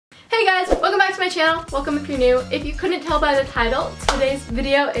Hey guys, welcome back to my channel. Welcome if you're new. If you couldn't tell by the title, today's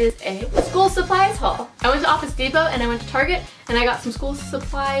video is a school supplies haul. I went to Office Depot and I went to Target and I got some school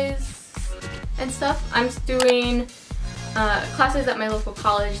supplies and stuff. I'm doing classes at my local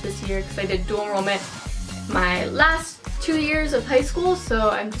college this year because I did dual enrollment my last 2 years of high school,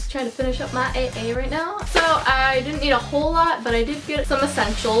 so I'm just trying to finish up my AA right now. So I didn't need a whole lot, but I did get some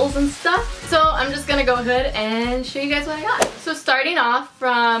essentials and stuff. So I'm just gonna go ahead and show you guys what I got. So starting off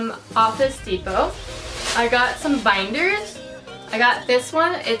from Office Depot, I got some binders. I got this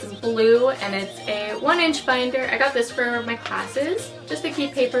one, it's blue and it's a 1-inch binder. I got this for my classes, just to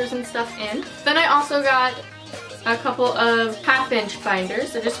keep papers and stuff in. Then I also got a couple of 1/2-inch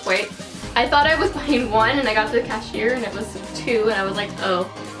binders, they're just white. I thought I was buying one and I got to the cashier and it was 2 and I was like,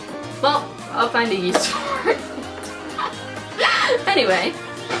 oh, well, I'll find a use for it. Anyway,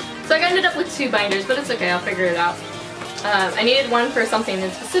 so I ended up with 2 binders, but it's okay, I'll figure it out. I needed one for something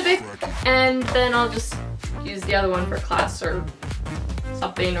in specific and then I'll just use the other one for class or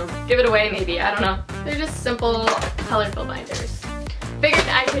something, or give it away maybe, I don't know. They're just simple, colorful binders. Figured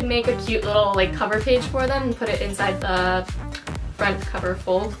I could make a cute little like cover page for them and put it inside the front cover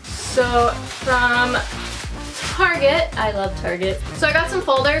fold. So from Target, I love Target. So I got some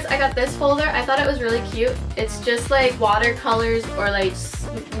folders. I got this folder. I thought it was really cute. It's just like watercolors or like,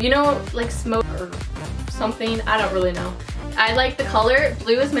 you know, like smoke or something. I don't really know. I like the color.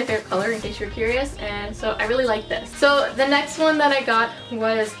 Blue is my favorite color in case you're curious, and so I really like this. So the next one that I got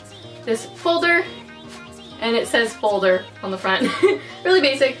was this folder, and it says folder on the front. Really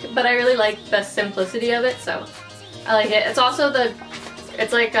basic, but I really like the simplicity of it, so I like it. It's also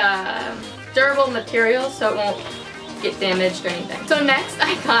it's like a durable material, so it won't get damaged or anything. So next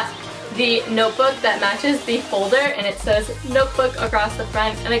I got the notebook that matches the folder, and it says notebook across the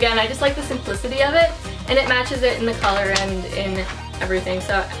front. And again, I just like the simplicity of it, and it matches it in the color and in everything,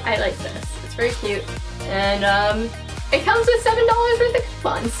 so I like this. It's very cute. And it comes with $7 worth of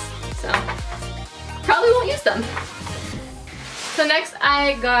coupons, so probably won't use them. So next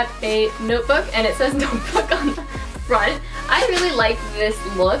I got a notebook, and it says notebook on the front. I really like this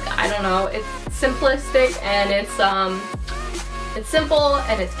look. I don't know, it's simplistic and it's simple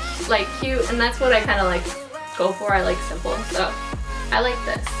and it's like cute, and that's what I kind of like go for. I like simple, so I like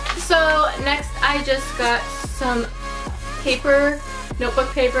this. So next I just got some paper,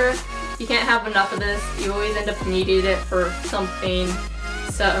 notebook paper. You can't have enough of this. You always end up needing it for something.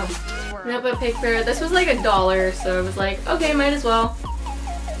 So notebook paper. This was like $1, so I was like, okay, might as well.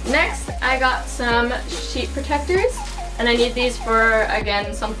 Next, I got some sheet protectors, and I need these for,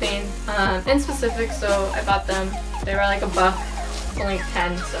 again, something in specific, so I bought them. They were like $1, only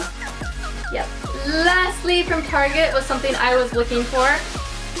 10, so yep. Lastly, from Target was something I was looking for,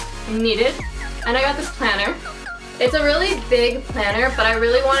 needed, and I got this planner. It's a really big planner, but I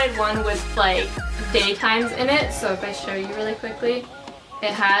really wanted one with like daytimes in it, so if I show you really quickly,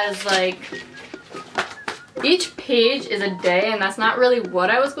 it has like, each page is a day, and that's not really what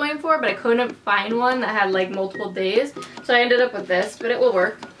I was going for, but I couldn't find one that had like multiple days, so I ended up with this, but it will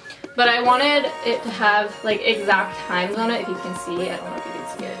work. But I wanted it to have like exact times on it, if you can see. I don't know if you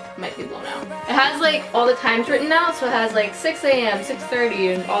can see it. It might be blown out. It has like all the times written out, so it has like 6 a.m.,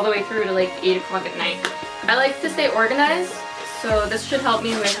 6:30, and all the way through to like 8 o'clock at night. I like to stay organized, so this should help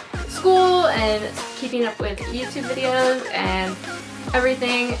me with school and keeping up with YouTube videos and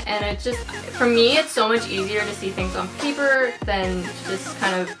everything, and it just, for me, it's so much easier to see things on paper than just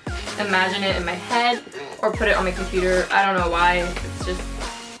kind of imagine it in my head or put it on my computer. I don't know why, it's just,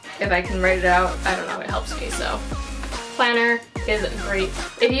 if I can write it out, I don't know, it helps me. So planner is great.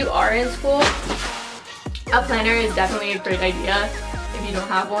 If you are in school, a planner is definitely a great idea if you don't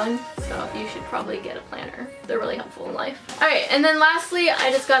have one, so you should probably get a planner. They're really helpful in life. Alright, and then lastly,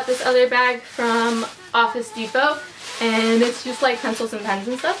 I just got this other bag from Office Depot, and it's just like pencils and pens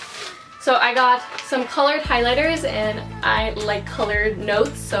and stuff. So I got some colored highlighters, and I like colored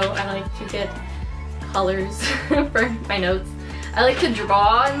notes, so I like to get colors for my notes. I like to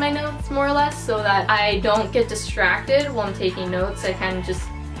draw in my notes more or less so that I don't get distracted while I'm taking notes. I kind of just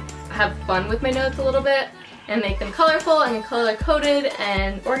have fun with my notes a little bit and make them colorful and color-coded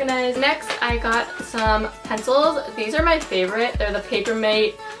and organized. Next, I got some pencils. These are my favorite. They're the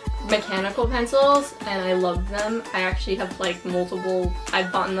Papermate mechanical pencils, and I love them. I actually have like multiple,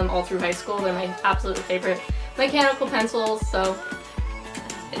 I've bought them all through high school. They're my absolute favorite mechanical pencils, so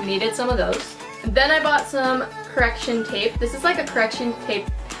I needed some of those. Then I bought some correction tape. This is like a correction tape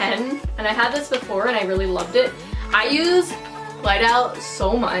pen, and I had this before and I really loved it. I use whiteout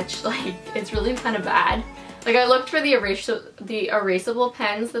so much, like it's really kind of bad. Like I looked for the erasable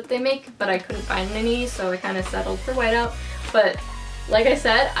pens that they make, but I couldn't find any, so I kind of settled for whiteout. But like I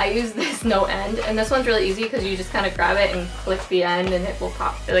said, I use this no end, and this one's really easy because you just kind of grab it and click the end and it will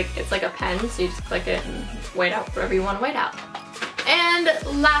pop. Like, it's like a pen, so you just click it and white out whatever you want to white out. And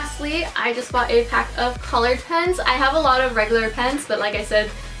lastly, I just bought a pack of colored pens. I have a lot of regular pens, but like I said,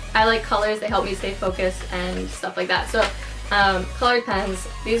 I like colors. They help me stay focused and stuff like that. So colored pens,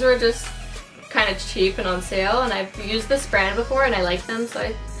 these were just kind of cheap and on sale, and I've used this brand before and I like them, so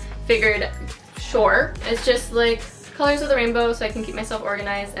I figured, sure, it's just like colors of the rainbow, so I can keep myself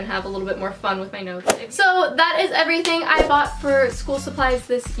organized and have a little bit more fun with my notes. So that is everything I bought for school supplies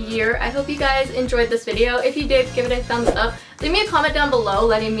this year. I hope you guys enjoyed this video. If you did, give it a thumbs up. Leave me a comment down below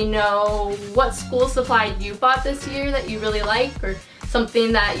letting me know what school supply you bought this year that you really like, or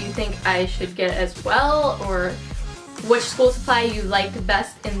something that you think I should get as well, or which school supply you liked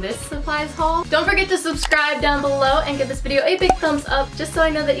best in this supplies haul. Don't forget to subscribe down below and give this video a big thumbs up just so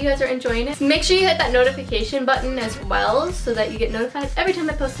I know that you guys are enjoying it. Make sure you hit that notification button as well so that you get notified every time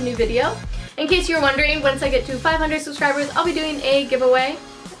I post a new video. In case you're wondering, once I get to 500 subscribers, I'll be doing a giveaway.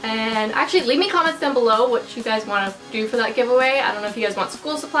 And actually, leave me comments down below what you guys want to do for that giveaway. I don't know if you guys want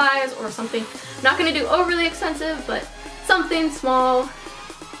school supplies or something. I'm not going to do overly expensive, but something small.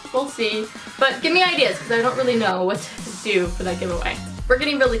 We'll see. But give me ideas because I don't really know what to do for that giveaway. We're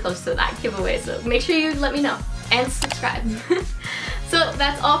getting really close to that giveaway, so make sure you let me know. And subscribe. So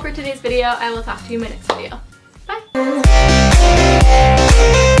that's all for today's video. I will talk to you in my next video.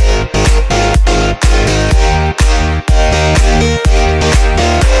 Bye!